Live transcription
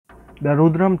The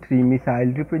Rudram-III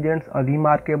missile represents a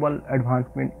remarkable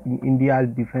advancement in India's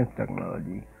defense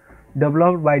technology.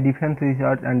 Developed by Defense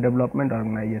Research and Development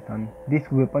Organization, this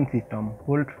weapon system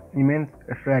holds immense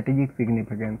strategic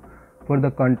significance for the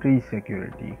country's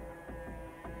security.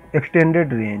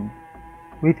 Extended range.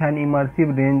 With an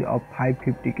immersive range of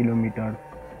 550 km,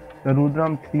 the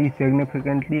Rudram-III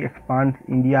significantly expands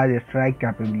India's strike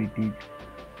capabilities,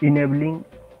 enabling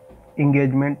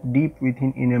engagement deep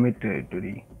within enemy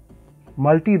territory.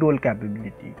 Multi-role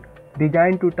capability.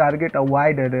 Designed to target a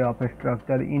wide array of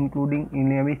structures including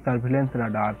enemy surveillance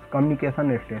radars,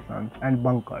 communication stations, and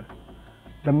bunkers.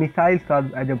 The missile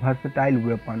serves as a versatile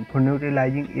weapon for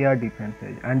neutralizing air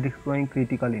defenses and destroying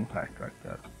critical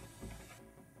infrastructure.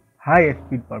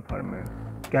 High-speed performance.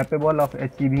 Capable of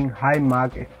achieving high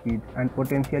Mach speeds and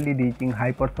potentially reaching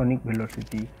hypersonic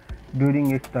velocity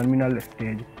during its terminal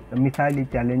stage, the missile is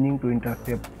challenging to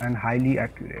intercept and highly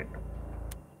accurate.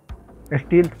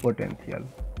 Stealth potential.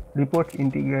 Reports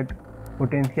indicate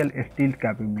potential stealth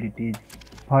capabilities,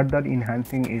 further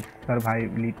enhancing its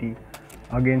survivability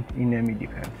against enemy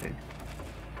defenses.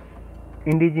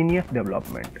 Indigenous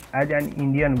development. As an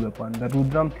Indian weapon, the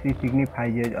Rudram-III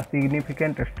signifies a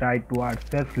significant stride towards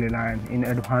self-reliance in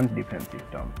advanced defense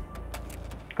systems.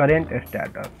 Current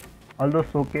status. Although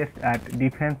showcased at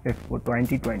Defense Expo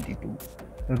 2022,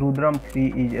 the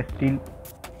Rudram-III is still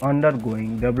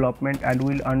undergoing development and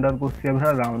will undergo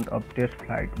several rounds of test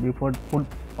flights before full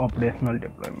operational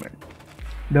deployment.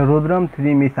 The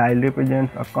Rudram-III missile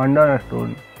represents a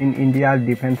cornerstone in India's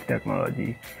defense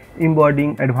technology,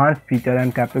 embodying advanced features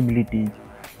and capabilities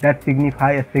that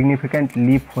signify a significant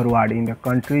leap forward in the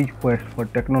country's quest for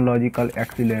technological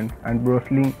excellence and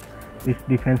bolstering its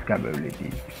defense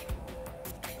capabilities.